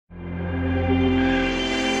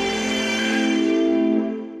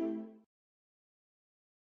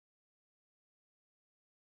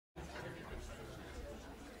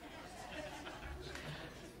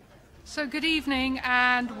So good evening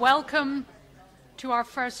and welcome to our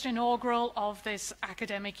first inaugural of this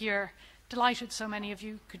academic year. Delighted so many of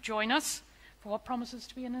you could join us for what promises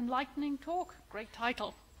to be an enlightening talk. Great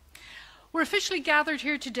title. We're officially gathered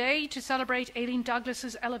here today to celebrate Aileen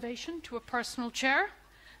Douglas's elevation to a personal chair,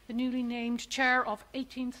 the newly named chair of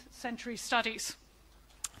 18th-Century Studies.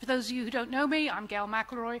 For those of you who don't know me, I'm Gail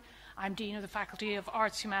McElroy. I'm Dean of the Faculty of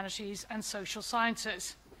Arts, Humanities and Social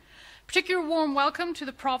Sciences. Particular warm welcome to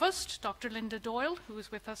the Provost, Dr. Linda Doyle, who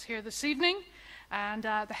is with us here this evening, and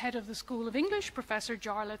the head of the School of English, Professor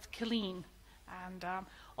Jarlath Killeen, and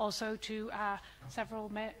also to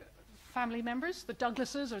several family members, the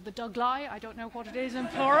Douglases or the Douglai, I don't know what it is in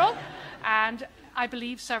plural, and I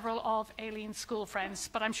believe several of Aileen's school friends,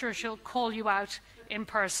 but I'm sure she'll call you out in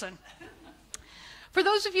person. For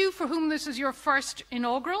those of you for whom this is your first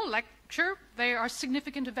inaugural lecture, they are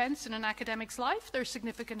significant events in an academic's life. They're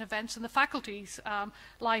significant events in the faculty's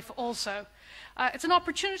life also. It's an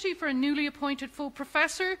opportunity for a newly appointed full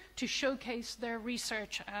professor to showcase their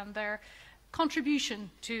research and their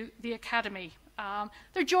contribution to the academy.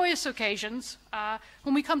 They're joyous occasions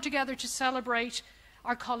when we come together to celebrate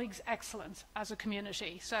our colleagues' excellence as a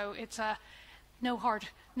community. So it's no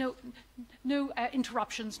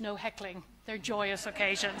interruptions, no heckling. They're joyous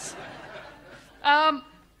occasions.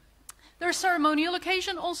 There's a ceremonial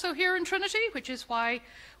occasion also here in Trinity, which is why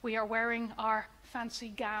we are wearing our fancy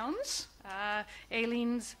gowns.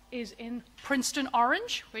 Aileen's is in Princeton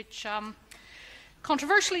orange, which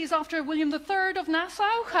controversially is after William III of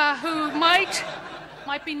Nassau, who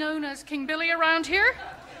might be known as King Billy around here.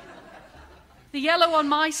 The yellow on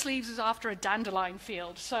my sleeves is after a dandelion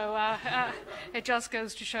field, so it just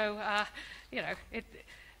goes to show,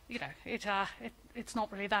 it's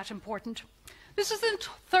not really that important. This is the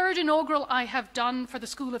third inaugural I have done for the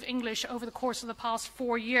School of English over the course of the past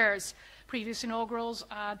 4 years. Previous inaugurals,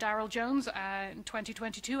 Darryl Jones in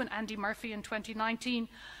 2022 and Andy Murphy in 2019.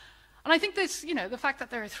 And I think this, the fact that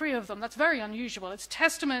there are 3 of them, that's very unusual. It's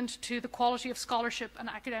testament to the quality of scholarship and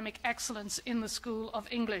academic excellence in the School of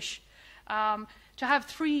English. To have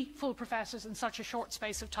 3 full professors in such a short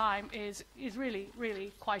space of time is really,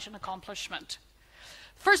 really quite an accomplishment.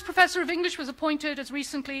 First professor of English was appointed as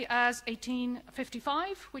recently as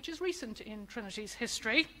 1855, which is recent in Trinity's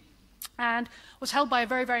history, and was held by a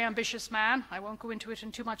very, very ambitious man. I won't go into it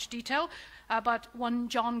in too much detail, but one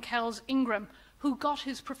John Kells Ingram, who got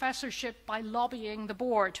his professorship by lobbying the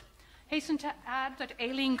board. Hasten to add that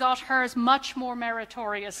Aileen got hers much more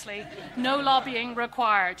meritoriously, no lobbying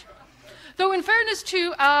required. Though in fairness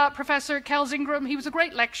to Professor Kells Ingram, he was a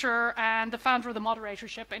great lecturer and the founder of the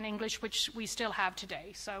moderatorship in English, which we still have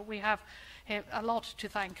today. So we have a lot to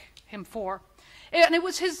thank him for. And it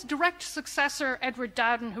was his direct successor, Edward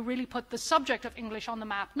Dowden, who really put the subject of English on the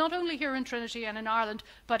map, not only here in Trinity and in Ireland,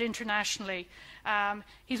 but internationally.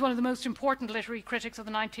 He's one of the most important literary critics of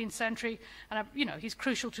the 19th century, and he's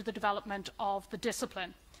crucial to the development of the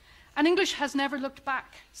discipline. And English has never looked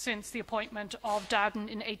back since the appointment of Dowden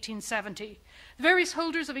in 1870. The various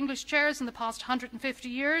holders of English chairs in the past 150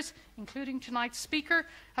 years, including tonight's speaker,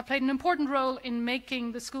 have played an important role in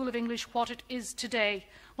making the School of English what it is today,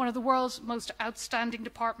 one of the world's most outstanding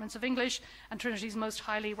departments of English and Trinity's most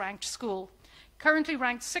highly ranked school. Currently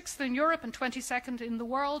ranked 6th in Europe and 22nd in the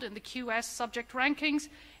world in the QS subject rankings,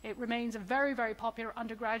 it remains a very, very popular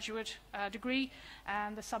undergraduate degree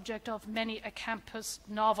and the subject of many a campus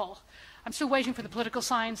novel. I'm still waiting for the political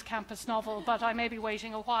science campus novel, but I may be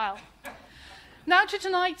waiting a while. Now to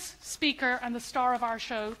tonight's speaker and the star of our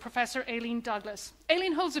show, Professor Aileen Douglas.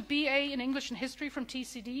 Aileen holds a BA in English and History from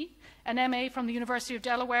TCD, an MA from the University of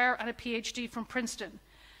Delaware, and a PhD from Princeton.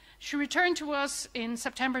 She returned to us in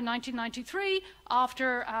September 1993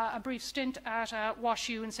 after a brief stint at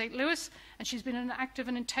WashU in St. Louis, and she's been an active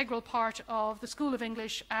and integral part of the School of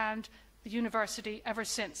English and the university ever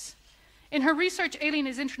since. In her research, Aileen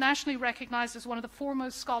is internationally recognized as one of the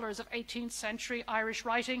foremost scholars of 18th century Irish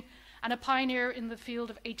writing and a pioneer in the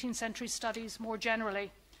field of 18th century studies more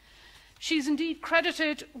generally. She's indeed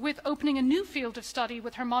credited with opening a new field of study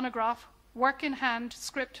with her monograph, Work in Hand,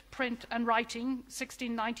 Script, Print and Writing,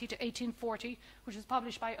 1690 to 1840, which was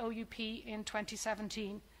published by OUP in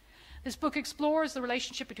 2017. This book explores the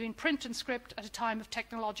relationship between print and script at a time of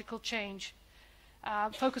technological change,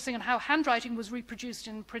 focusing on how handwriting was reproduced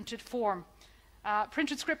in printed form.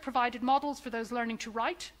 Print and script provided models for those learning to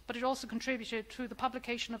write, but it also contributed through the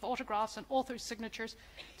publication of autographs and authors' signatures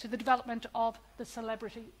to the development of the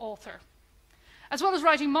celebrity author. As well as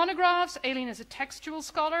writing monographs, Aileen is a textual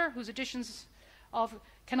scholar whose editions of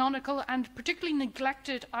canonical and particularly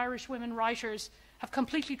neglected Irish women writers have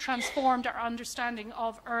completely transformed our understanding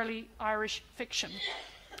of early Irish fiction.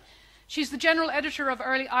 She's the general editor of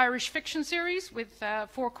early Irish fiction series with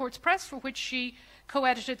Four Courts Press, for which she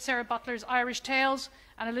co-edited Sarah Butler's Irish Tales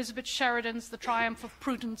and Elizabeth Sheridan's The Triumph of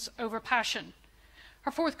Prudence over Passion.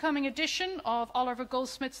 Her forthcoming edition of Oliver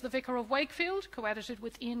Goldsmith's The Vicar of Wakefield, co-edited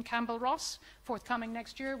with Ian Campbell-Ross, forthcoming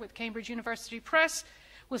next year with Cambridge University Press,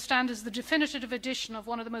 will stand as the definitive edition of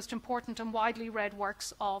one of the most important and widely read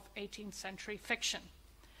works of 18th century fiction.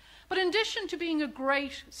 But in addition to being a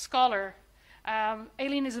great scholar,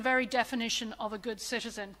 Aileen is the very definition of a good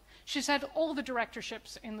citizen. She's had all the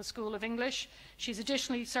directorships in the School of English. She's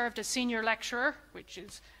additionally served as senior lecturer, which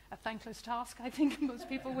is a thankless task, I think most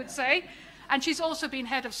people would say. And she's also been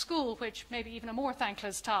head of school, which may be even a more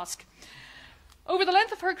thankless task. Over the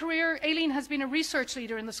length of her career, Aileen has been a research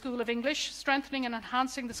leader in the School of English, strengthening and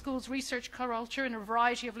enhancing the school's research culture in a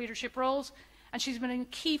variety of leadership roles, and she's been a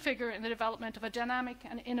key figure in the development of a dynamic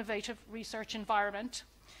and innovative research environment.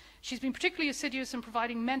 She's been particularly assiduous in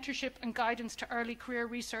providing mentorship and guidance to early career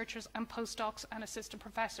researchers and postdocs and assistant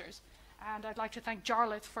professors. And I'd like to thank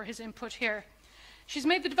Jarlath for his input here. She's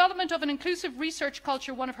made the development of an inclusive research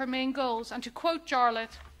culture one of her main goals, and to quote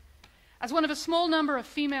Jarlath, "As one of a small number of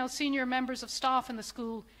female senior members of staff in the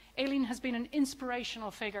school, Aileen has been an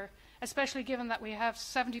inspirational figure, especially given that we have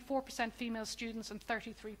 74% female students and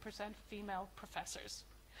 33% female professors."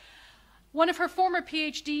 One of her former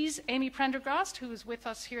PhDs, Amy Prendergast, who is with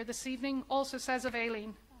us here this evening, also says of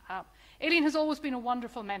Aileen, Aileen has always been a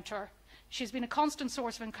wonderful mentor. She's been a constant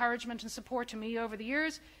source of encouragement and support to me over the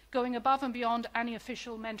years, going above and beyond any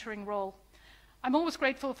official mentoring role. I'm always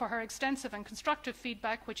grateful for her extensive and constructive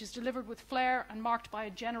feedback, which is delivered with flair and marked by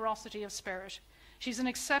a generosity of spirit. She's an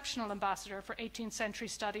exceptional ambassador for 18th century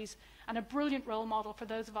studies and a brilliant role model for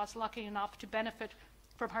those of us lucky enough to benefit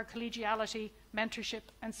from her collegiality, mentorship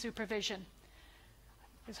and supervision.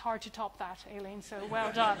 It's hard to top that, Aileen, so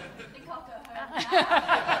well done.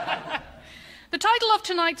 The title of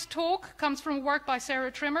tonight's talk comes from a work by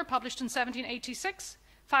Sarah Trimmer, published in 1786,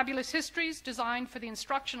 Fabulous Histories, designed for the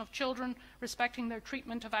instruction of children respecting their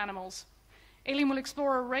treatment of animals. Aileen will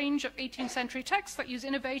explore a range of 18th century texts that use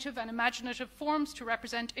innovative and imaginative forms to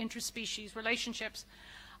represent interspecies relationships,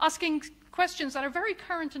 asking questions that are very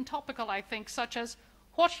current and topical, I think, such as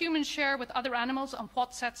what humans share with other animals and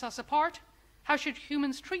what sets us apart, how should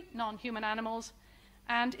humans treat non-human animals,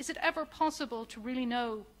 and is it ever possible to really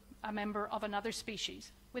know a member of another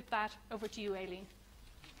species? With that, over to you, Aileen.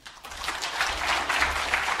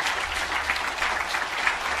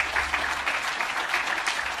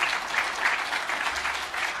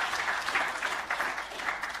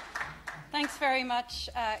 Thanks very much,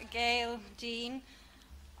 Gail, Dean,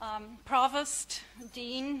 Provost,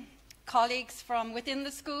 Dean, colleagues from within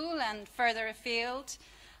the school and further afield.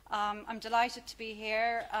 I'm delighted to be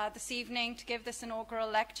here this evening to give this inaugural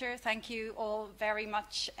lecture. Thank you all very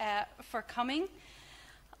much for coming.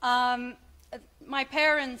 My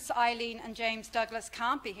parents, Eileen and James Douglas,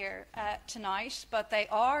 can't be here tonight, but they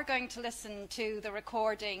are going to listen to the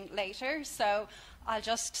recording later, so I'll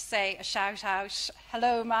just say a shout out,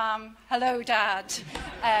 hello ma'am, hello dad,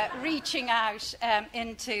 reaching out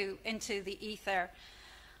into the ether.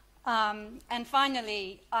 And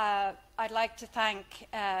finally, I'd like to thank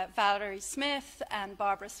Valerie Smith and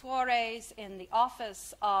Barbara Suarez in the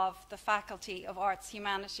Office of the Faculty of Arts,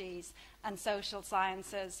 Humanities and Social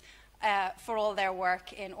Sciences for all their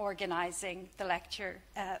work in organising the lecture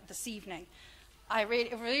this evening. It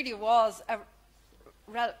really was a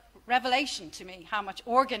revelation to me how much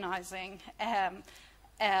organising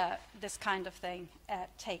this kind of thing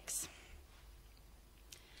takes.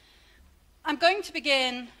 I'm going to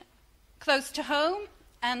begin close to home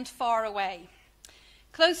and far away.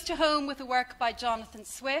 Close to home with a work by Jonathan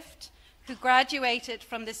Swift, who graduated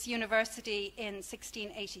from this university in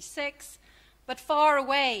 1686, but far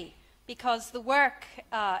away because the work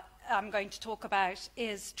I'm going to talk about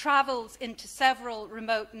is travels into several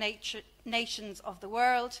remote nations of the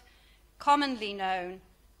world, commonly known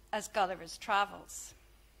as Gulliver's Travels.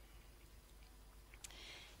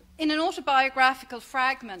 In an autobiographical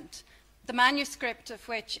fragment, the manuscript of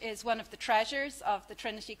which is one of the treasures of the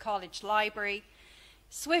Trinity College Library,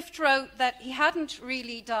 Swift wrote that he hadn't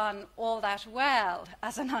really done all that well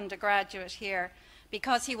as an undergraduate here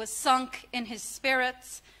because he was sunk in his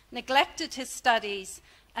spirits, neglected his studies,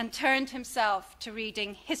 and turned himself to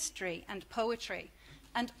reading history and poetry.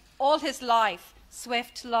 And all his life,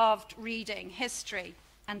 Swift loved reading history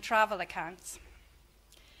and travel accounts.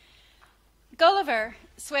 Gulliver,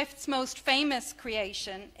 Swift's most famous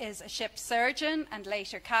creation, is a ship surgeon and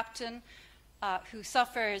later captain who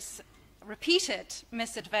suffers repeated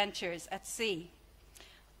misadventures at sea.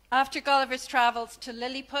 After Gulliver's travels to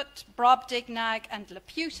Lilliput, Brobdingnag and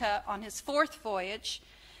Laputa on his fourth voyage,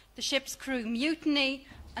 the ship's crew mutiny,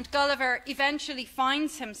 and Gulliver eventually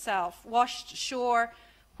finds himself washed ashore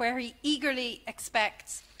where he eagerly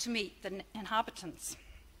expects to meet the inhabitants.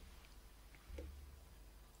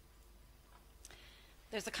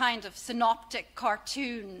 There's a kind of synoptic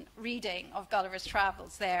cartoon reading of Gulliver's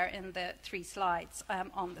Travels there in the 3 slides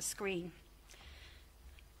on the screen.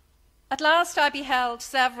 At last I beheld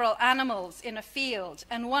several animals in a field,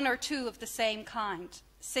 and 1 or 2 of the same kind,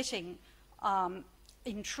 sitting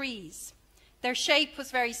in trees. Their shape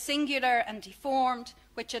was very singular and deformed,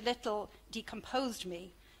 which a little decomposed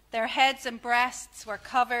me. Their heads and breasts were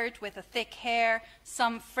covered with a thick hair,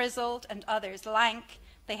 some frizzled and others lank.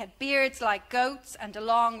 They had beards like goats and a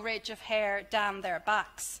long ridge of hair down their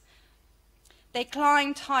backs. They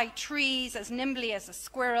climbed high trees as nimbly as a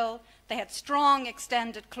squirrel. They had strong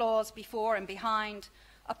extended claws before and behind.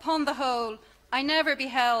 Upon the whole, I never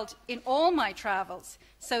beheld in all my travels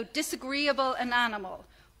so disagreeable an animal,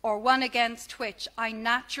 or one against which I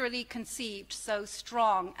naturally conceived so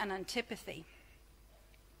strong an antipathy.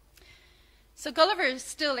 So Gulliver is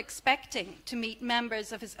still expecting to meet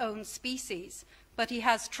members of his own species, but he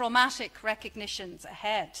has traumatic recognitions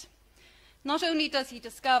ahead. Not only does he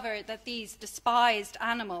discover that these despised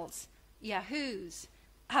animals, yahoos,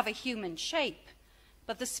 have a human shape,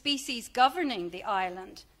 but the species governing the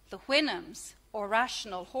island, the Houyhnhnms, or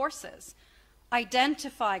rational horses,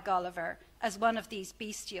 identify Gulliver as one of these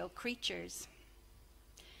bestial creatures.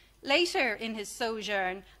 Later in his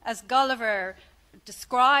sojourn, as Gulliver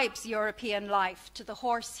describes European life to the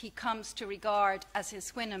horse he comes to regard as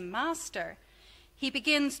his Houyhnhnm master, he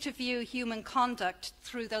begins to view human conduct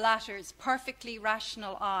through the latter's perfectly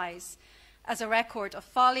rational eyes as a record of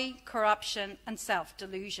folly, corruption, and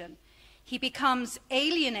self-delusion. He becomes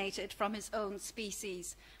alienated from his own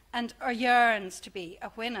species and yearns to be a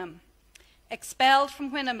Houyhnhnm. Expelled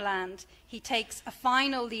from Houyhnhnm land, he takes a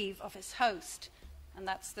final leave of his host, and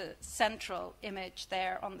that's the central image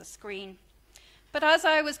there on the screen. But as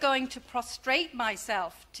I was going to prostrate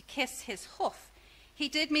myself to kiss his hoof, he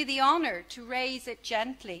did me the honour to raise it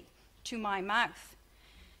gently to my mouth.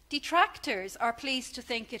 Detractors are pleased to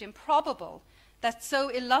think it improbable that so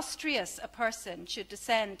illustrious a person should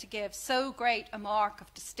descend to give so great a mark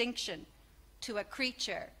of distinction to a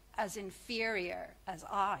creature as inferior as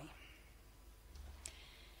I.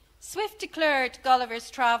 Swift declared Gulliver's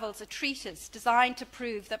Travels a treatise designed to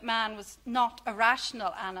prove that man was not a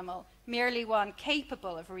rational animal, merely one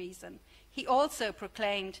capable of reason. He also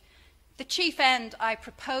proclaimed, "The chief end I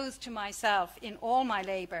propose to myself in all my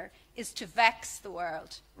labour is to vex the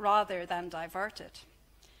world rather than divert it."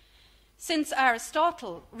 Since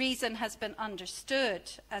Aristotle, reason has been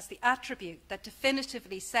understood as the attribute that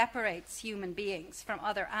definitively separates human beings from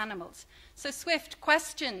other animals. So Swift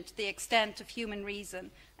questioned the extent of human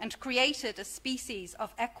reason and created a species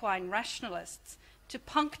of equine rationalists to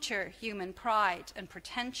puncture human pride and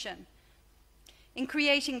pretension. In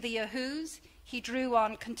creating the yahoos, he drew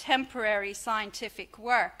on contemporary scientific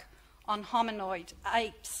work on hominoid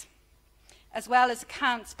apes, as well as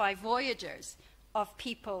accounts by voyagers of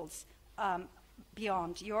peoples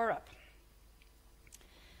beyond Europe.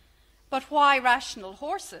 But why rational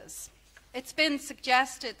horses? It's been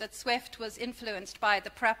suggested that Swift was influenced by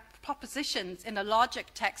the propositions in a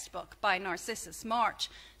logic textbook by Narcissus March,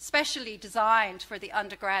 specially designed for the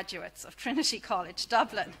undergraduates of Trinity College,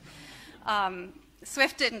 Dublin.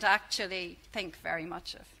 Swift didn't actually think very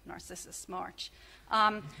much of Narcissus March.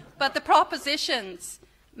 But the propositions,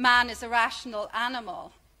 man is a rational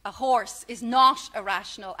animal, a horse is not a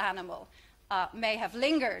rational animal, may have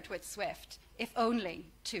lingered with Swift, if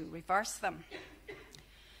only to reverse them.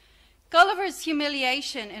 Gulliver's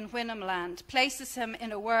humiliation in Houyhnhnm land places him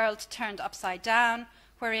in a world turned upside down,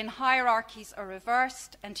 wherein hierarchies are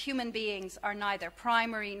reversed and human beings are neither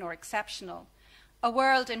primary nor exceptional. A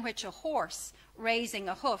world in which a horse raising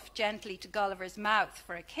a hoof gently to Gulliver's mouth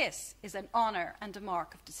for a kiss is an honour and a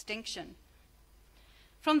mark of distinction.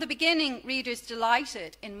 From the beginning, readers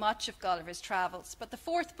delighted in much of Gulliver's Travels, but the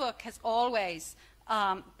fourth book has always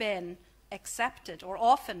been accepted, or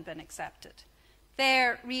often been accepted.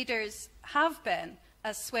 There, readers have been,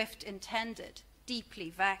 as Swift intended,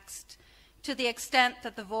 deeply vexed, to the extent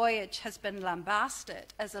that the voyage has been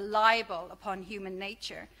lambasted as a libel upon human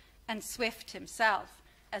nature, and Swift himself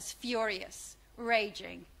as furious,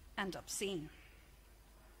 raging, and obscene.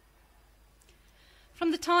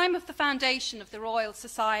 From the time of the foundation of the Royal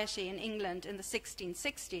Society in England in the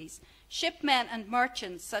 1660s, shipmen and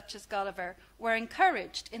merchants such as Gulliver were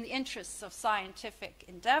encouraged in the interests of scientific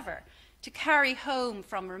endeavour to carry home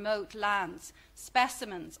from remote lands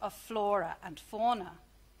specimens of flora and fauna.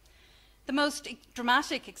 The most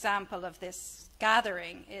dramatic example of this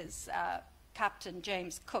gathering is Captain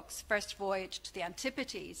James Cook's first voyage to the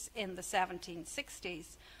Antipodes in the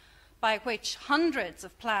 1760s, by which hundreds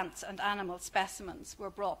of plants and animal specimens were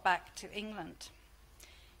brought back to England.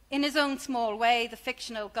 In his own small way, the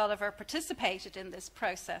fictional Gulliver participated in this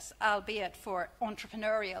process, albeit for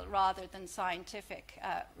entrepreneurial rather than scientific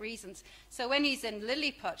reasons. So when he's in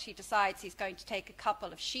Lilliput, he decides he's going to take a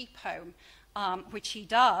couple of sheep home, which he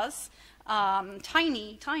does.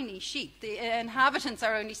 Tiny, tiny sheep. The inhabitants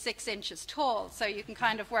are only 6 inches tall, so you can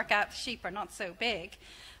kind of work out the sheep are not so big.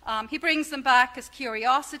 He brings them back as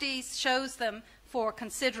curiosities, shows them for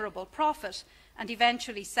considerable profit, and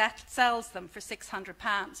eventually sells them for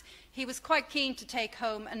 £600. He was quite keen to take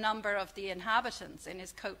home a number of the inhabitants in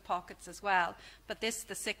his coat pockets as well, but this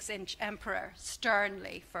the 6-inch emperor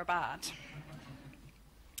sternly forbade.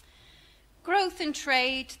 Growth in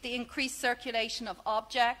trade, the increased circulation of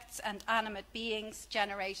objects and animate beings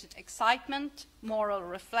generated excitement, moral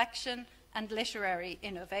reflection, and literary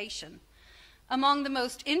innovation. Among the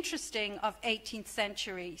most interesting of 18th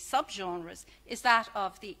century subgenres is that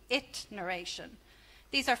of the it narration.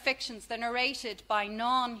 These are fictions that are narrated by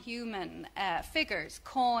non-human figures,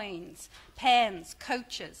 coins, pens,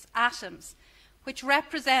 coaches, atoms, which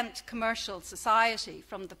represent commercial society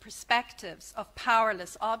from the perspectives of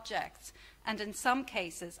powerless objects and, in some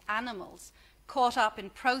cases, animals caught up in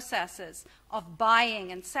processes of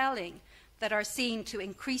buying and selling that are seen to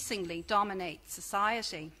increasingly dominate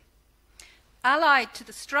society. Allied to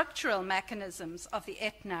the structural mechanisms of the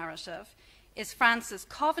it narrative is Francis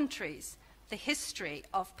Coventry's The History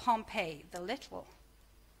of Pompey the Little.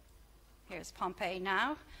 Here's Pompey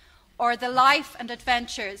now. Or The Life and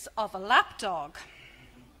Adventures of a Lapdog.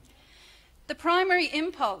 The primary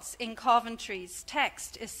impulse in Coventry's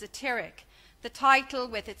text is satiric. The title,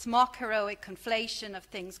 with its mock-heroic conflation of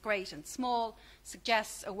things great and small,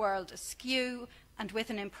 suggests a world askew and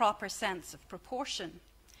with an improper sense of proportion.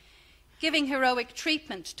 Giving heroic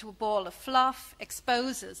treatment to a ball of fluff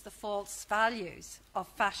exposes the false values of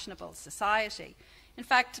fashionable society. In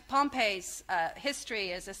fact, Pompey's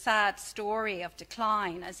history is a sad story of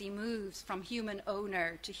decline as he moves from human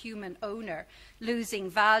owner to human owner, losing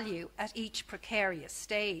value at each precarious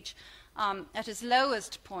stage. At his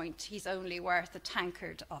lowest point, he's only worth a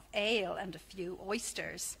tankard of ale and a few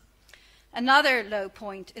oysters. Another low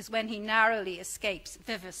point is when he narrowly escapes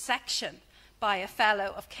vivisection by a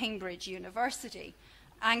fellow of Cambridge University,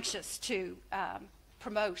 anxious to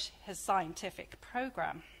promote his scientific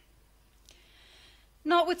program.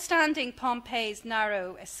 Notwithstanding Pompey's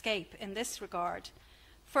narrow escape in this regard,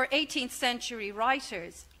 for 18th century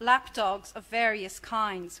writers, lapdogs of various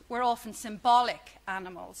kinds were often symbolic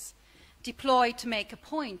animals, deployed to make a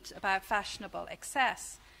point about fashionable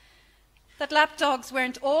excess. That lapdogs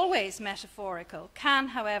weren't always metaphorical can,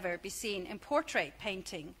 however, be seen in portrait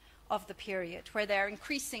painting of the period, where they're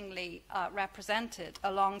increasingly represented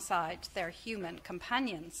alongside their human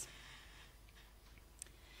companions.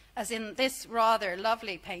 As in this rather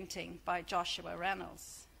lovely painting by Joshua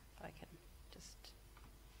Reynolds. If I can just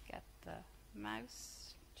get the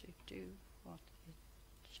mouse to do what it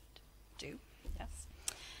should do. Yes.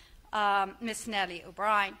 Miss Nellie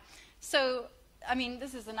O'Brien. So, I mean,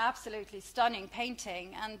 this is an absolutely stunning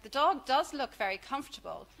painting, and the dog does look very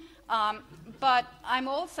comfortable. But I'm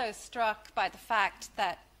also struck by the fact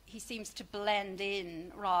that he seems to blend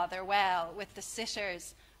in rather well with the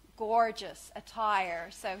sitter's gorgeous attire.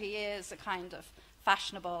 So he is a kind of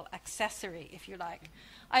fashionable accessory, if you like.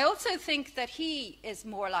 I also think that he is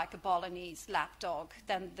more like a Bolognese lapdog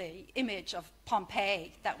than the image of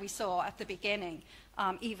Pompeii that we saw at the beginning.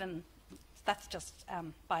 Even that's just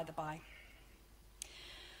by the by.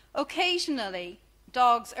 Occasionally,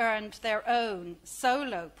 dogs earned their own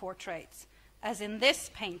solo portraits, as in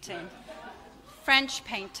this painting, French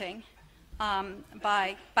painting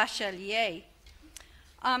by Bachelier.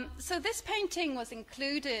 So this painting was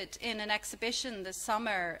included in an exhibition this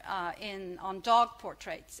summer on dog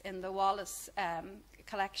portraits in the Wallace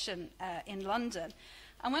collection in London.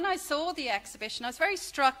 And when I saw the exhibition, I was very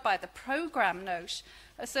struck by the program note.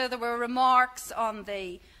 So there were remarks on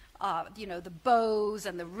the the bows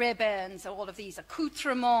and the ribbons, all of these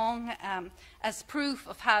accoutrements, as proof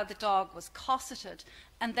of how the dog was cosseted.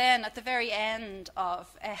 And then at the very end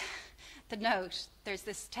of the note, there's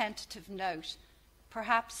this tentative note,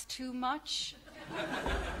 perhaps too much.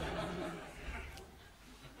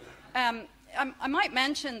 I might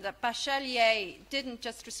mention that Bachelier didn't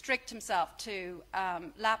just restrict himself to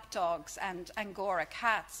lapdogs and Angora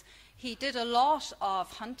cats. He did a lot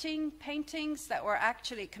of hunting paintings that were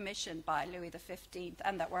actually commissioned by Louis XV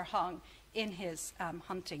and that were hung in his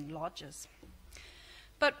hunting lodges.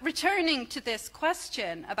 But returning to this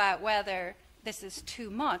question about whether this is too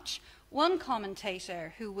much, one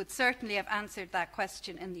commentator who would certainly have answered that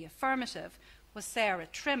question in the affirmative was Sarah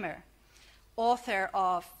Trimmer, author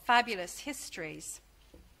of Fabulous Histories,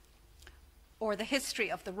 or The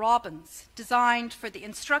History of the Robins, designed for the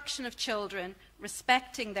instruction of children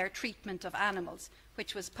respecting their treatment of animals,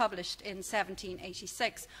 which was published in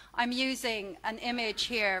 1786. I'm using an image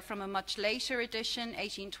here from a much later edition,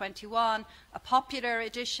 1821, a popular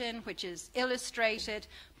edition, which is illustrated,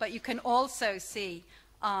 but you can also see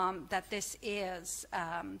that this is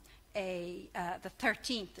the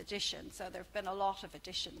 13th edition, so there have been a lot of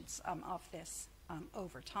editions of this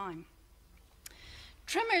over time.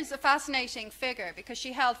 Trimmer is a fascinating figure because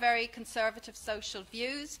she held very conservative social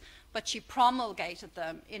views, but she promulgated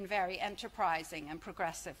them in very enterprising and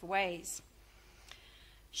progressive ways.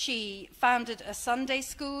 She founded a Sunday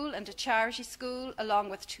school and a charity school along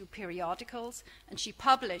with 2 periodicals, and she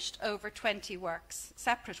published over 20 works,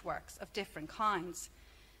 separate works of different kinds.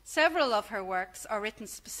 Several of her works are written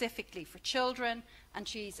specifically for children, and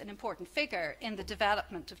she's an important figure in the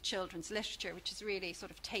development of children's literature, which is really sort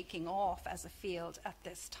of taking off as a field at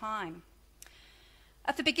this time.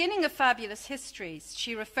 At the beginning of Fabulous Histories,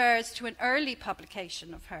 she refers to an early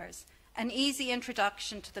publication of hers, An Easy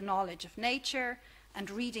Introduction to the Knowledge of Nature and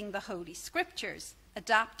Reading the Holy Scriptures,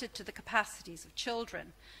 adapted to the capacities of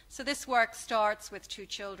children. So this work starts with 2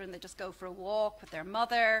 children. They just go for a walk with their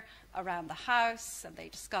mother around the house, and they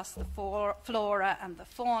discuss the flora and the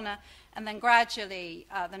fauna, and then gradually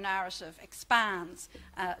the narrative expands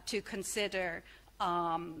to consider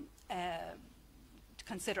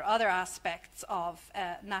other aspects of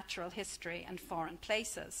natural history and foreign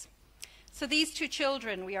places. So these 2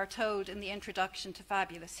 children, we are told in the introduction to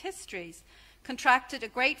Fabulous Histories, contracted a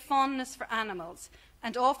great fondness for animals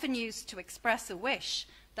and often used to express a wish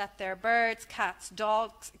that their birds, cats,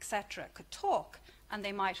 dogs, etc. could talk, and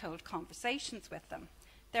they might hold conversations with them.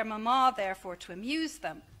 Their mamma, therefore, to amuse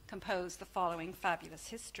them, composed the following Fabulous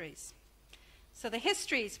Histories. So the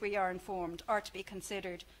histories, we are informed, are to be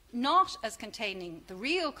considered not as containing the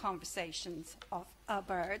real conversations of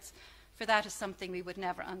birds, for that is something we would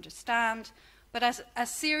never understand, but as a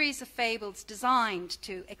series of fables designed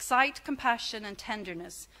to excite compassion and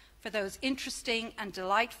tenderness for those interesting and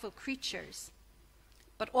delightful creatures,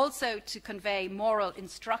 but also to convey moral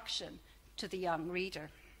instruction to the young reader.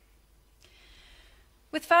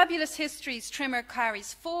 With Fabulous Histories, Trimmer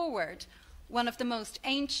carries forward one of the most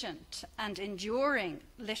ancient and enduring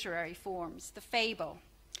literary forms, the fable.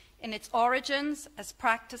 In its origins, as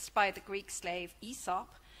practiced by the Greek slave Aesop,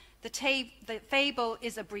 the fable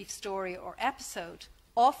is a brief story or episode,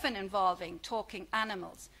 often involving talking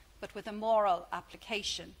animals, but with a moral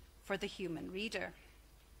application for the human reader.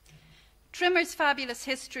 Trimmer's Fabulous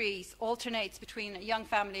Histories alternates between a young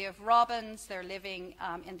family of robins, they're living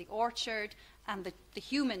in the orchard, and the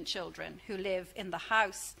human children who live in the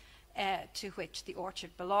house to which the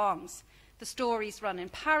orchard belongs. The stories run in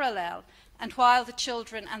parallel, and while the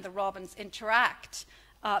children and the robins interact,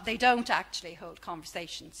 they don't actually hold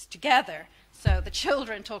conversations together. So the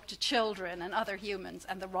children talk to children and other humans,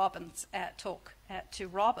 and the robins talk to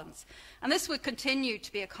robins. And this would continue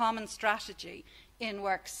to be a common strategy in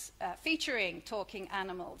works featuring talking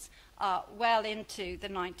animals well into the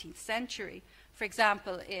 19th century. For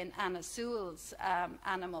example, in Anna Sewell's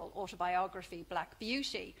animal autobiography, Black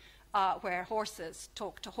Beauty, where horses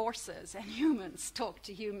talk to horses and humans talk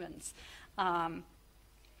to humans in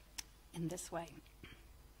this way.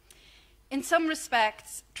 In some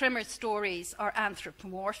respects, Trimmer's stories are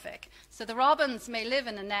anthropomorphic. So the robins may live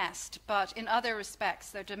in a nest, but in other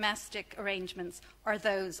respects, their domestic arrangements are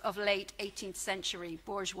those of late 18th century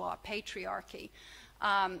bourgeois patriarchy.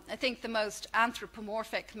 I think the most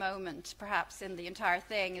anthropomorphic moment, perhaps, in the entire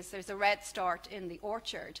thing is there's a redstart in the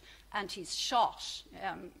orchard, and he's shot,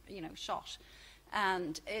 shot.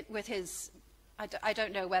 And with his, I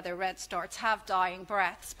don't know whether redstarts have dying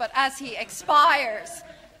breaths, but as he expires,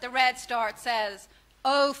 the redstart says,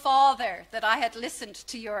 "Oh, Father, that I had listened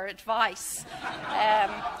to your advice."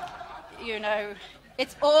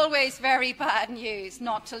 It's always very bad news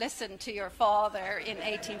not to listen to your father in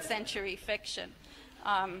 18th century fiction.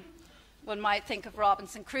 One might think of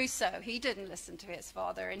Robinson Crusoe. He didn't listen to his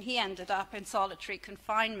father, and he ended up in solitary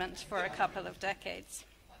confinement for a couple of decades.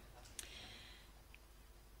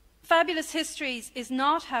 Fabulous Histories is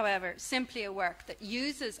not, however, simply a work that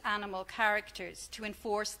uses animal characters to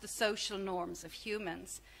enforce the social norms of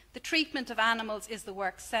humans. The treatment of animals is the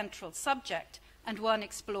work's central subject, and one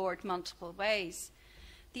explored multiple ways.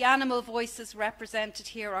 The animal voices represented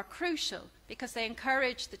here are crucial because they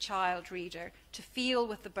encourage the child reader to feel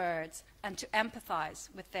with the birds and to empathize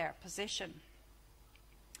with their position.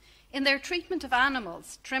 In their treatment of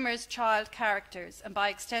animals, Trimmer's child characters, and by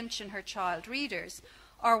extension her child readers,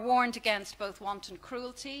 are warned against both wanton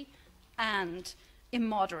cruelty and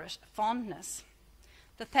immoderate fondness.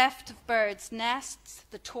 The theft of birds' nests,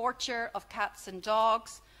 the torture of cats and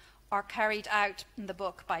dogs are carried out in the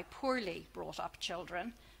book by poorly brought-up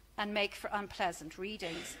children and make for unpleasant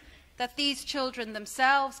readings. That these children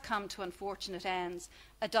themselves come to unfortunate ends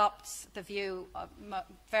adopts the view of,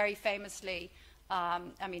 very famously,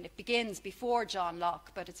 it begins before John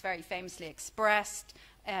Locke, but it's very famously expressed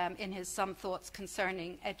in his Some Thoughts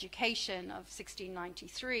Concerning Education of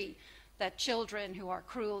 1693, that children who are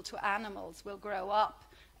cruel to animals will grow up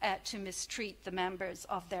to mistreat the members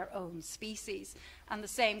of their own species. And the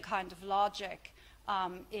same kind of logic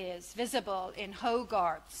is visible in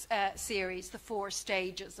Hogarth's series, The Four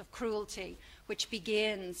Stages of Cruelty, which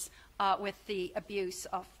begins with the abuse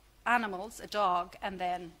of animals, a dog, and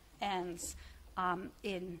then ends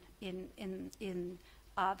in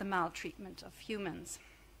the maltreatment of humans.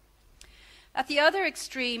 At the other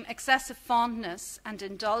extreme, excessive fondness and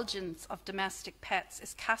indulgence of domestic pets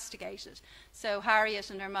is castigated. So Harriet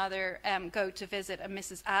and her mother go to visit a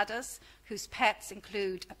Mrs. Addis, whose pets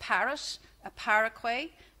include a parrot, a paraquet,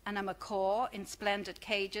 and a macaw in splendid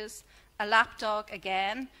cages, a lapdog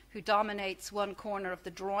again, who dominates one corner of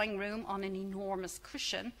the drawing room on an enormous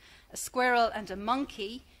cushion, a squirrel and a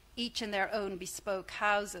monkey, each in their own bespoke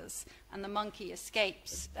houses, and the monkey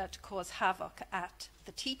escapes to cause havoc at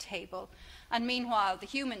the tea table. And meanwhile, the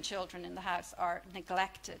human children in the house are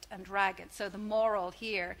neglected and ragged. So the moral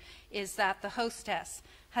here is that the hostess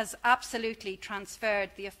has absolutely transferred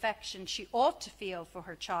the affection she ought to feel for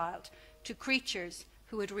her child to creatures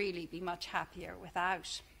who would really be much happier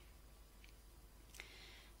without.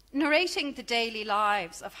 Narrating the daily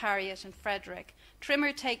lives of Harriet and Frederick,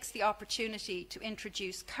 Trimmer takes the opportunity to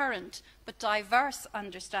introduce current but diverse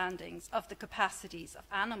understandings of the capacities of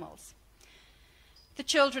animals. The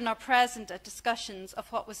children are present at discussions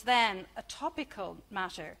of what was then a topical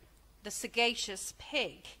matter, the sagacious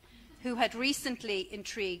pig, who had recently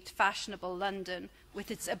intrigued fashionable London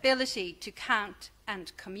with its ability to count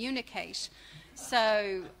and communicate.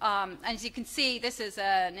 So, as you can see, this is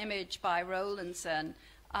an image by Rowlandson.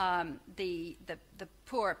 The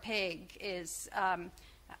poor pig is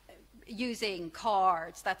using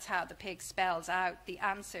cards. That's how the pig spells out the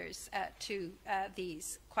answers to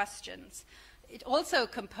these questions. It also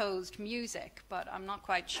composed music, but I'm not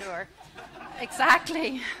quite sure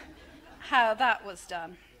exactly how that was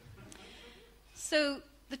done. So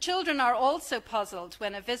the children are also puzzled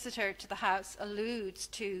when a visitor to the house alludes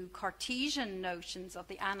to Cartesian notions of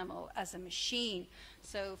the animal as a machine.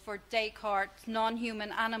 So for Descartes,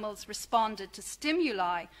 non-human animals responded to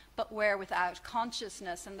stimuli, but were without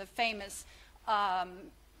consciousness. And the famous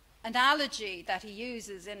analogy that he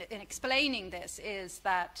uses in explaining this is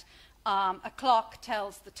that a clock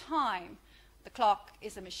tells the time. The clock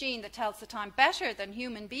is a machine that tells the time better than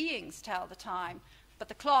human beings tell the time, but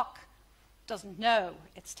the clock doesn't know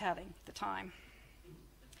it's telling the time.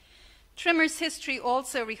 Trimmer's history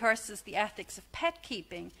also rehearses the ethics of pet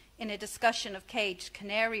keeping in a discussion of caged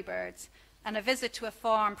canary birds, and a visit to a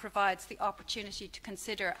farm provides the opportunity to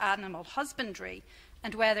consider animal husbandry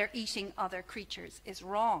and whether eating other creatures is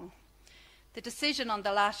wrong. The decision on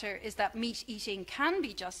the latter is that meat eating can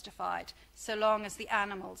be justified so long as the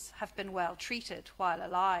animals have been well treated while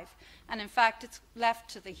alive. And in fact, it's left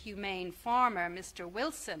to the humane farmer, Mr.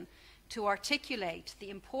 Wilson, to articulate the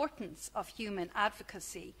importance of human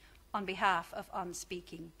advocacy on behalf of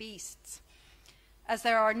unspeaking beasts. As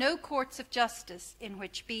there are no courts of justice in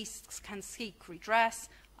which beasts can seek redress,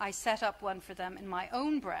 I set up one for them in my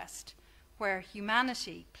own breast, where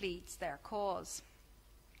humanity pleads their cause.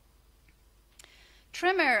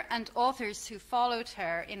 Trimmer and authors who followed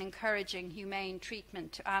her in encouraging humane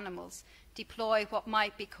treatment to animals deploy what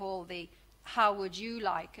might be called the "how would you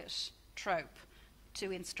like it" trope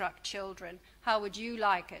to instruct children. How would you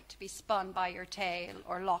like it to be spun by your tail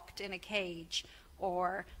or locked in a cage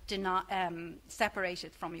or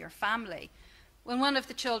separated from your family? When one of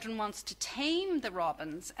the children wants to tame the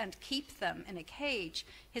robins and keep them in a cage,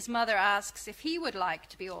 his mother asks if he would like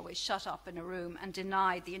to be always shut up in a room and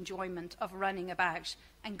denied the enjoyment of running about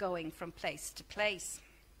and going from place to place.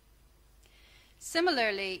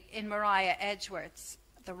 Similarly, in Maria Edgeworth's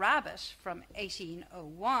The Rabbit from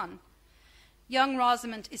 1801, young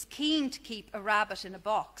Rosamond is keen to keep a rabbit in a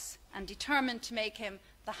box and determined to make him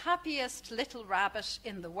the happiest little rabbit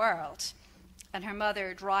in the world. and her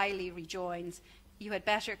mother dryly rejoins, "You had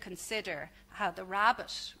better consider how the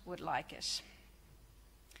rabbit would like it."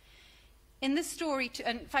 In this story,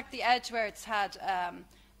 in fact, the Edgeworths had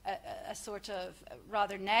a sort of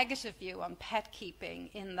rather negative view on pet keeping,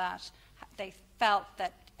 in that they felt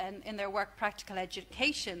that in their work Practical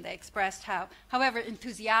Education, they expressed how, however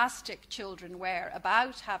enthusiastic children were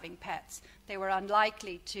about having pets, they were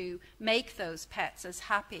unlikely to make those pets as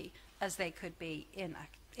happy as they could be in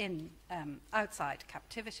outside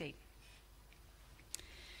captivity.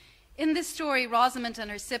 In this story, Rosamond and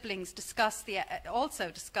her siblings also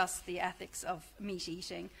discuss the ethics of meat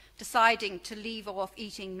eating, deciding to leave off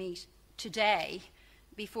eating meat today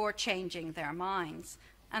before changing their minds.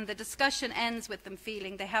 And the discussion ends with them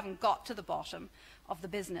feeling they haven't got to the bottom of the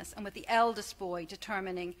business, and with the eldest boy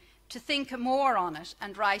determining to think more on it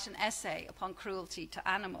and write an essay upon cruelty to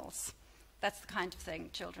animals. That's the kind of thing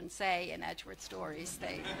children say in Edgeworth stories.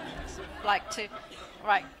 They like to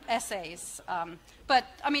write essays. But,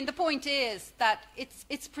 I mean, the point is that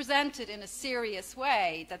it's presented in a serious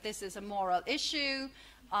way, that this is a moral issue,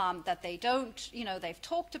 that they don't, they've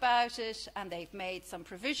talked about it and they've made some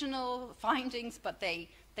provisional findings, but they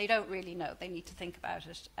don't really know. They need to think about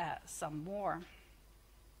it some more.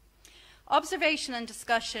 Observation and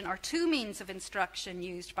discussion are two means of instruction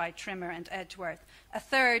used by Trimmer and Edgeworth. A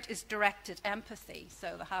third is directed empathy,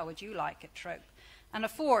 so the "how would you like it" trope. And a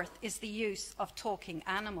fourth is the use of talking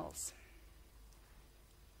animals.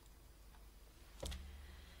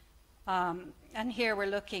 And here we're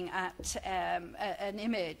looking at an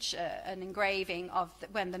image, an engraving of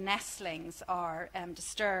when the nestlings are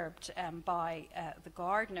disturbed by the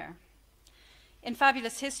gardener. In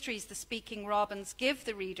Fabulous Histories, the speaking robins give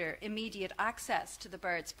the reader immediate access to the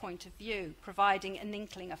bird's point of view, providing an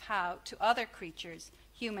inkling of how, to other creatures,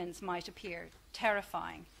 humans might appear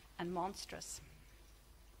terrifying and monstrous.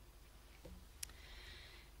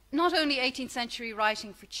 Not only 18th century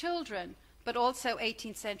writing for children, but also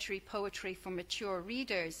 18th century poetry for mature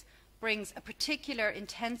readers brings a particular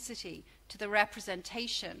intensity to the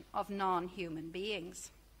representation of non-human beings.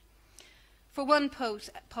 For one poet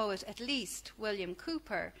at least, William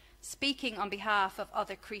Cowper, speaking on behalf of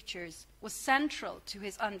other creatures was central to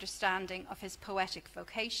his understanding of his poetic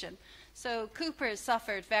vocation. So Cowper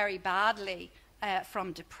suffered very badly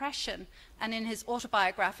from depression, and in his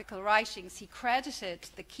autobiographical writings he credited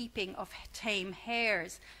the keeping of tame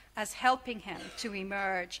hares as helping him to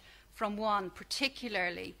emerge from one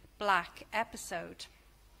particularly black episode.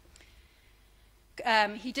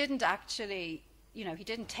 He didn't actually, he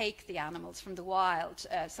didn't take the animals from the wild.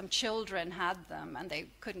 Some children had them and they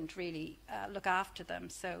couldn't really look after them,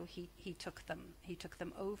 so he took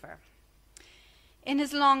them over. In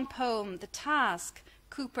his long poem, The Task,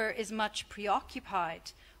 Cowper is much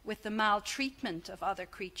preoccupied with the maltreatment of other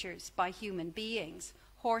creatures by human beings,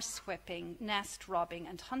 horsewhipping, nest robbing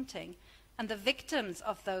and hunting, and the victims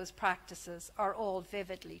of those practices are all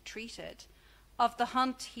vividly treated. Of the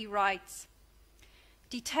hunt he writes,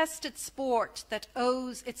 "Detested sport that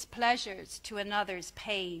owes its pleasures to another's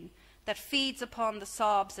pain, that feeds upon the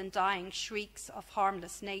sobs and dying shrieks of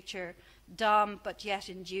harmless nature, dumb but yet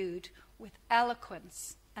endued with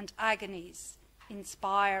eloquence and agonies,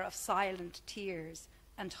 inspire of silent tears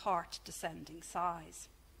and heart-descending sighs."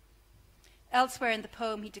 Elsewhere in the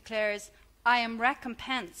poem he declares, "I am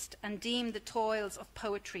recompensed and deem the toils of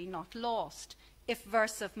poetry not lost, if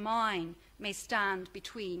verse of mine may stand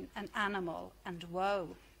between an animal and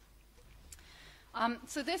woe."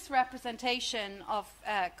 So this representation of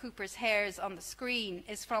Cowper's hares on the screen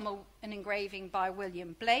is from an engraving by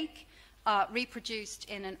William Blake, reproduced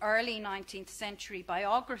in an early 19th century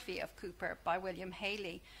biography of Cowper by William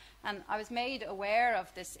Haley. And I was made aware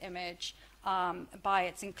of this image by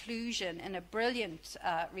its inclusion in a brilliant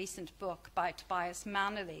recent book by Tobias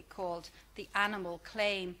Manley called The Animal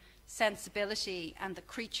Claim, Sensibility and the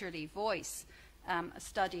Creaturely Voice, a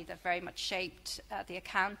study that very much shaped the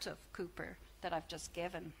account of Cowper that I've just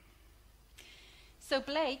given. So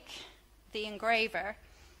Blake, the engraver,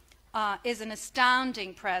 is an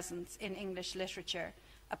astounding presence in English literature,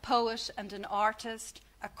 a poet and an artist,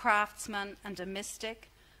 a craftsman and a mystic,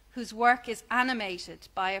 whose work is animated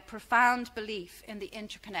by a profound belief in the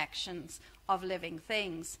interconnections of living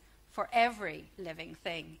things, for every living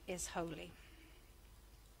thing is holy.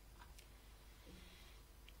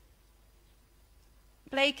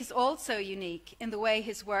 Blake is also unique in the way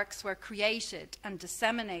his works were created and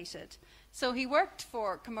disseminated. So he worked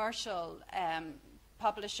for commercial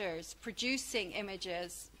publishers, producing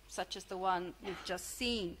images such as the one we've just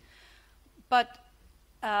seen. But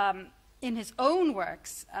in his own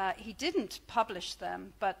works, he didn't publish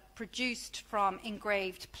them, but produced from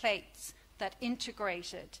engraved plates that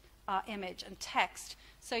integrated image and text.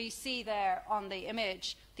 So you see there on the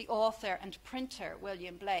image the author and printer,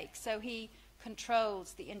 William Blake. So he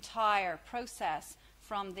controls the entire process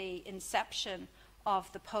from the inception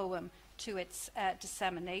of the poem to its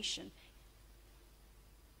dissemination.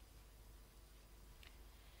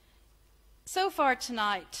 So far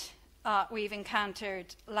tonight, we've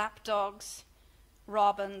encountered lapdogs,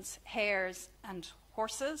 robins, hares, and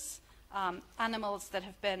horses, animals that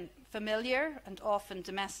have been familiar and often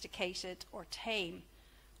domesticated or tame.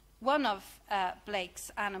 One of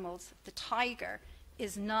Blake's animals, the tiger,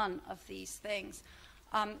 is none of these things.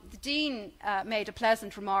 The Dean made a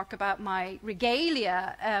pleasant remark about my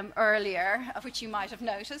regalia earlier, which you might have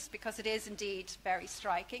noticed, because it is indeed very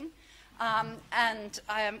striking.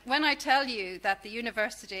 When I tell you that the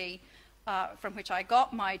university from which I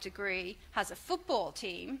got my degree has a football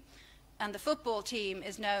team, and the football team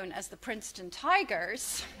is known as the Princeton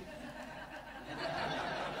Tigers,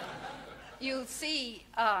 you'll see,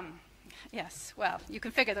 yes, well, you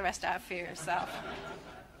can figure the rest out for yourself.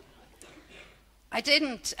 I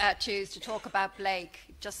didn't choose to talk about Blake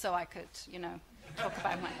just so I could, you know, talk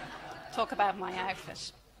about my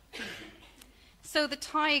outfit. So the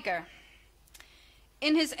tiger.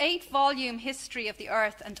 In his 8-volume History of the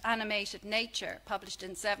Earth and Animated Nature, published in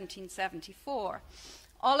 1774,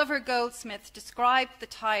 Oliver Goldsmith described the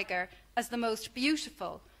tiger as the most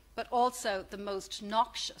beautiful, but also the most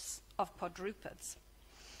noxious of quadrupeds.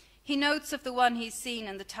 He notes of the one he's seen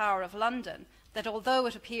in the Tower of London that although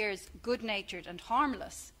it appears good-natured and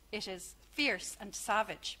harmless, it is fierce and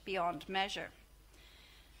savage beyond measure.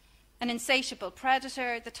 An insatiable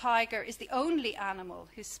predator, the tiger is the only animal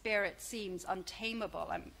whose spirit seems untamable.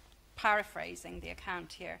 I'm paraphrasing the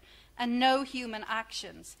account here. And no human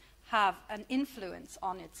actions have an influence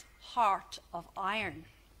on its heart of iron.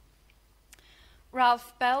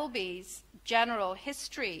 Ralph Belby's General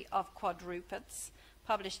History of Quadrupeds,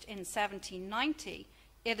 published in 1790,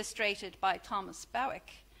 illustrated by Thomas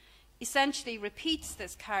Bewick, essentially repeats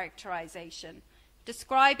this characterization,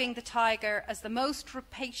 describing the tiger as the most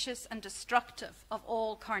rapacious and destructive of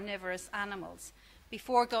all carnivorous animals,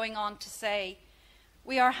 before going on to say,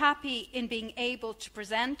 "We are happy in being able to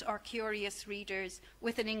present our curious readers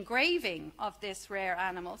with an engraving of this rare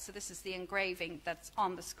animal," so this is the engraving that's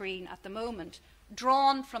on the screen at the moment,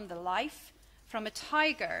 "drawn from the life from a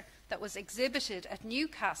tiger that was exhibited at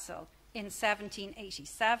Newcastle in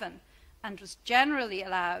 1787 and was generally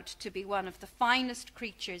allowed to be one of the finest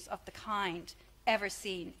creatures of the kind ever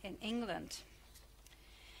seen in England."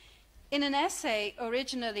 In an essay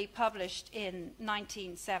originally published in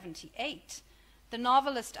 1978, the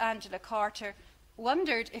novelist Angela Carter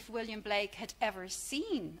wondered if William Blake had ever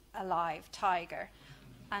seen a live tiger,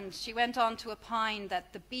 and she went on to opine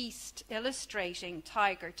that the beast illustrating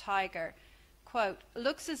Tiger, quote,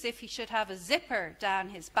 "looks as if he should have a zipper down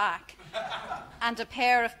his back and a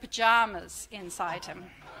pair of pajamas inside him."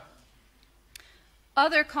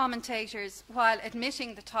 Other commentators, while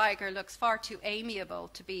admitting the tiger looks far too amiable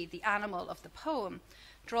to be the animal of the poem,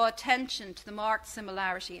 draw attention to the marked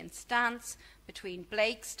similarity in stance between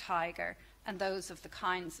Blake's tiger and those of the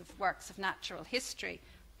kinds of works of natural history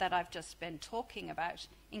that I've just been talking about,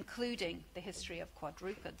 including the history of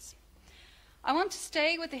quadrupeds. I want to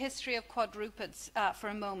stay with the history of quadrupeds for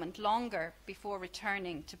a moment longer before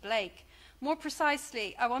returning to Blake. More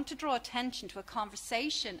precisely, I want to draw attention to a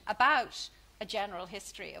conversation about a general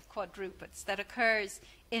history of quadrupeds that occurs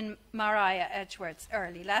in Mariah Edgeworth's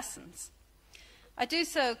early lessons. I do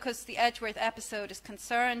so because the Edgeworth episode is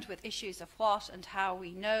concerned with issues of what and how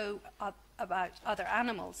we know about other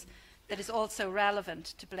animals that is also relevant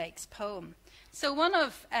to Blake's poem. So one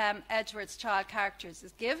of Edgeworth's child characters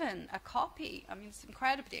is given a copy, I mean it's an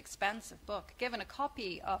incredibly expensive book, given a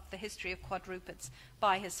copy of the history of quadrupeds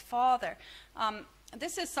by his father.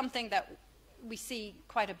 This is something that we see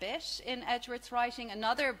quite a bit in Edgeworth's writing.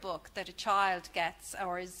 Another book that a child gets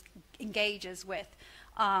or engages with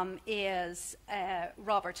is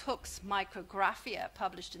Robert Hooke's Micrographia,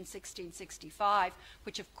 published in 1665,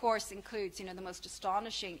 which of course includes, you know, the most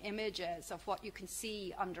astonishing images of what you can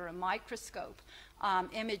see under a microscope,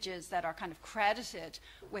 images that are kind of credited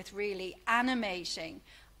with really animating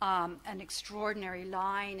an extraordinary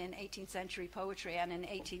line in 18th century poetry and in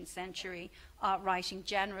 18th century writing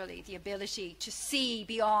generally, the ability to see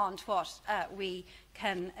beyond what we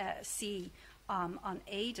can see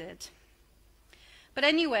unaided. But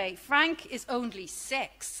anyway, Frank is only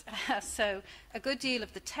 6, so a good deal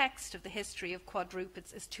of the text of the history of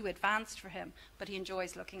quadrupeds is too advanced for him, but he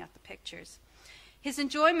enjoys looking at the pictures. His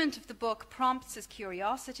enjoyment of the book prompts his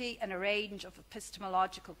curiosity and a range of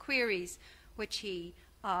epistemological queries, which he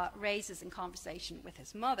raises in conversation with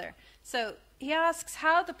his mother. So he asks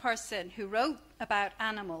how the person who wrote about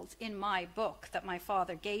animals in my book that my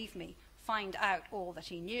father gave me find out all that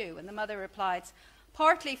he knew. And the mother replies,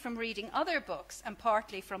 partly from reading other books and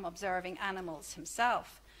partly from observing animals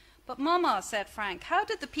himself. But Mama, said Frank, how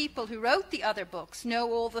did the people who wrote the other books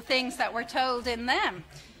know all the things that were told in them?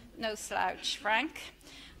 No slouch, Frank.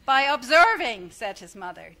 By observing, said his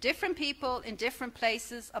mother. Different people in different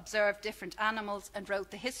places observed different animals and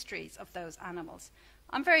wrote the histories of those animals.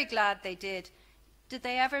 I'm very glad they did. Did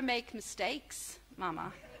they ever make mistakes,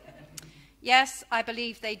 Mama? Yes, I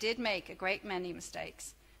believe they did make a great many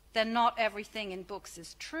mistakes. Then not everything in books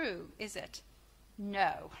is true, is it?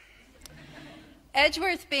 No.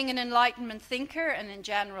 Edgeworth, being an Enlightenment thinker and in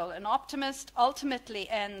general an optimist, ultimately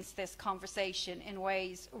ends this conversation in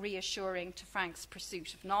ways reassuring to Frank's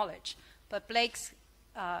pursuit of knowledge. But Blake's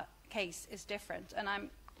case is different, and I'm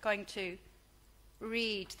going to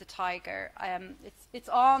read the tiger. It's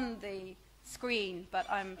on the screen, but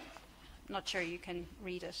I'm not sure you can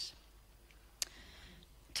read it.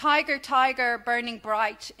 Tiger, tiger, burning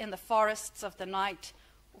bright in the forests of the night,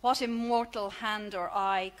 what immortal hand or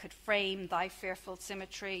eye could frame thy fearful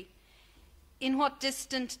symmetry? In what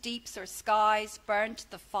distant deeps or skies burnt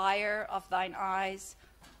the fire of thine eyes?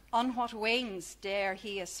 On what wings dare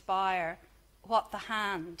he aspire? What the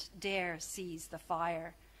hand dare seize the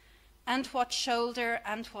fire? And what shoulder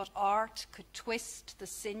and what art could twist the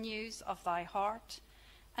sinews of thy heart?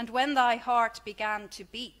 And when thy heart began to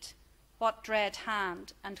beat, what dread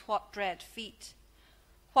hand and what dread feet?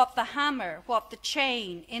 What the hammer, what the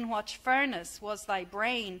chain, in what furnace was thy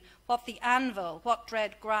brain? What the anvil, what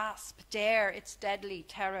dread grasp dare its deadly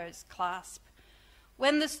terrors clasp?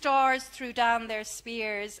 When the stars threw down their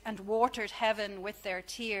spears and watered heaven with their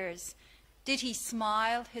tears, did he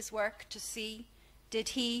smile his work to see? Did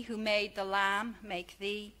he who made the lamb make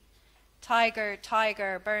thee? Tiger,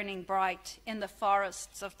 tiger, burning bright in the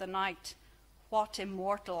forests of the night, what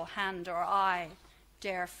immortal hand or eye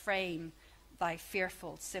dare frame thy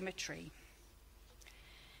fearful symmetry?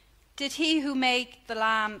 Did he who made the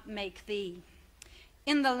lamb make thee?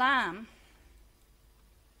 In the Lamb,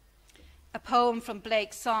 a poem from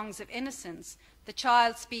Blake's Songs of Innocence, the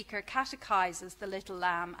child speaker catechizes the little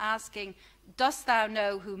lamb, asking, dost thou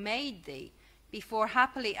know who made thee? Before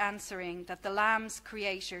happily answering that the lamb's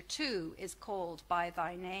creator too is called by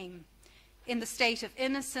thy name. In the state of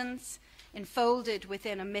innocence, enfolded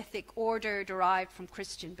within a mythic order derived from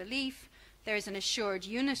Christian belief, there is an assured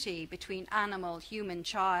unity between animal, human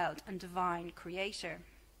child, and divine creator.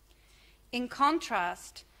 In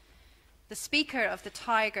contrast, the speaker of the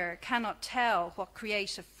tiger cannot tell what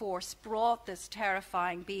creative force brought this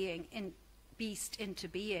terrifying beast into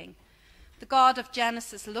being. The God of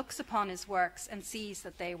Genesis looks upon his works and sees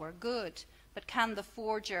that they were good, but can the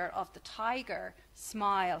forger of the tiger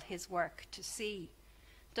smile his work to see?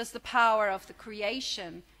 Does the power of the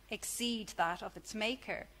creation exceed that of its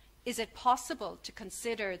maker? Is it possible to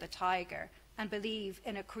consider the tiger and believe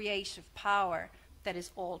in a creative power that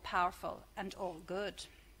is all-powerful and all-good?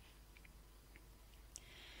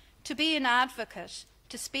 To be an advocate,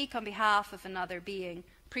 to speak on behalf of another being,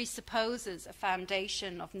 presupposes a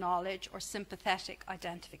foundation of knowledge or sympathetic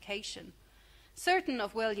identification. Certain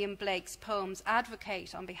of William Blake's poems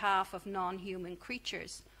advocate on behalf of non-human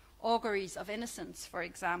creatures, Auguries of Innocence, for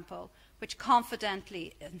example, which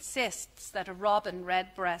confidently insists that a robin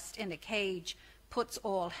redbreast in a cage puts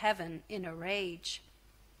all heaven in a rage.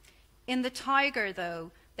 In the tiger,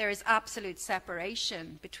 though, there is absolute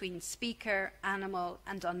separation between speaker, animal,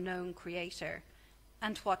 and unknown creator,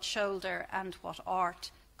 and what shoulder and what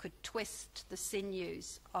art could twist the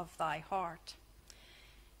sinews of thy heart.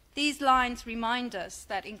 These lines remind us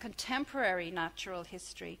that in contemporary natural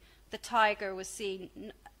history, the tiger was seen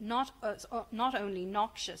not only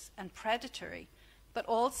noxious and predatory, but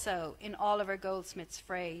also, in Oliver Goldsmith's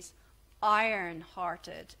phrase,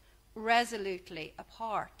 iron-hearted, resolutely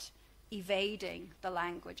apart, evading the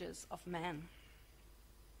languages of men.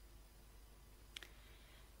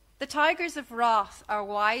 The tigers of wrath are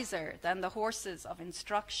wiser than the horses of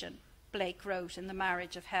instruction, Blake wrote in The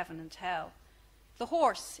Marriage of Heaven and Hell. The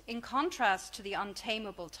horse, in contrast to the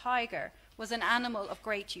untamable tiger, was an animal of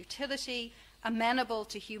great utility, amenable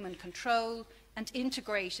to human control, and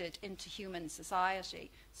integrated into human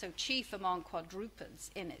society, so chief among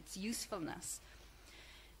quadrupeds in its usefulness.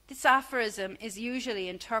 This aphorism is usually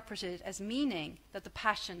interpreted as meaning that the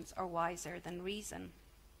passions are wiser than reason.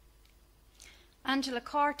 Angela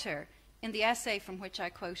Carter, in the essay from which I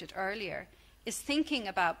quoted earlier, is thinking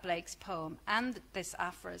about Blake's poem and this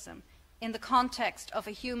aphorism in the context of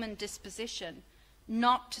a human disposition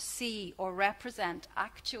not to see or represent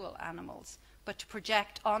actual animals, but to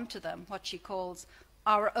project onto them what she calls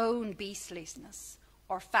our own beastliness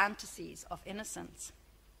or fantasies of innocence.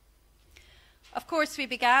 Of course, we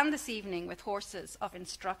began this evening with horses of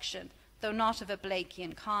instruction, though not of a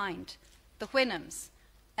Blakean kind, the Houyhnhnms,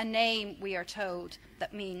 a name, we are told,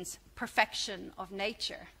 that means perfection of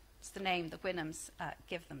nature. It's the name the Houyhnhnms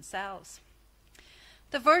give themselves.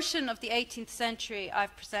 The version of the 18th century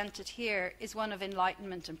I've presented here is one of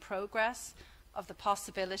enlightenment and progress, of the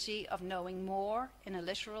possibility of knowing more in a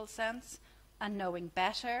literal sense and knowing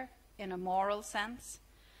better in a moral sense.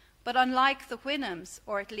 But unlike the Houyhnhnms,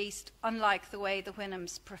 or at least unlike the way the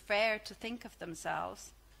Houyhnhnms prefer to think of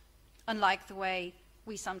themselves, unlike the way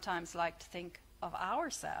we sometimes like to think of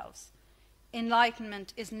ourselves,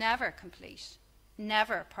 enlightenment is never complete,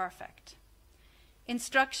 never perfect.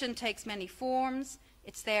 Instruction takes many forms.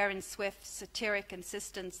 It's there in Swift's satiric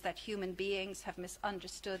insistence that human beings have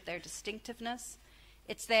misunderstood their distinctiveness.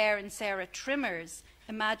 It's there in Sarah Trimmer's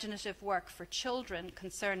imaginative work for children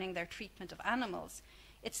concerning their treatment of animals.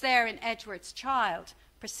 It's there in Edgeworth's Child,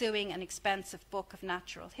 pursuing an expensive book of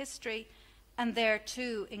natural history, and there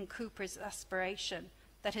too in Cooper's aspiration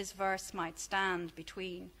that his verse might stand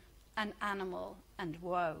between an animal and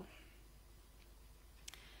woe.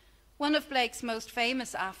 One of Blake's most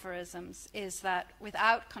famous aphorisms is that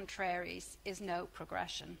without contraries is no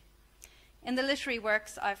progression. In the literary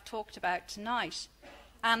works I've talked about tonight,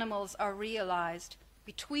 animals are realized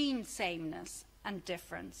between sameness and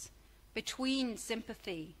difference, between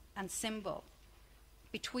sympathy and symbol,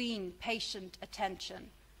 between patient attention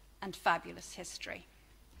and fabulous history.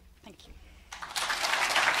 Thank you.